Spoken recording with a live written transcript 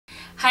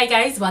Hi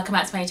guys, welcome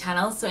back to my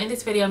channel. So in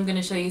this video I'm going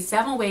to show you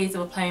 7 ways of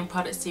applying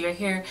products to your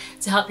hair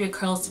to help your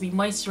curls to be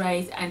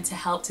moisturized and to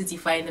help to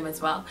define them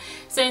as well.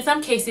 So in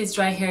some cases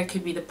dry hair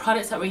could be the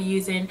products that we're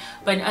using,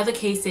 but in other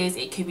cases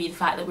it could be the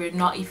fact that we're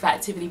not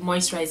effectively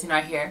moisturizing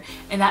our hair,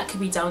 and that could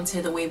be down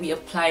to the way we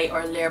apply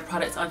or layer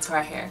products onto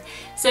our hair.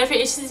 So if you're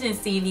interested in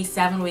seeing these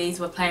 7 ways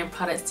of applying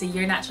products to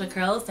your natural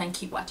curls, then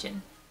keep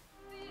watching.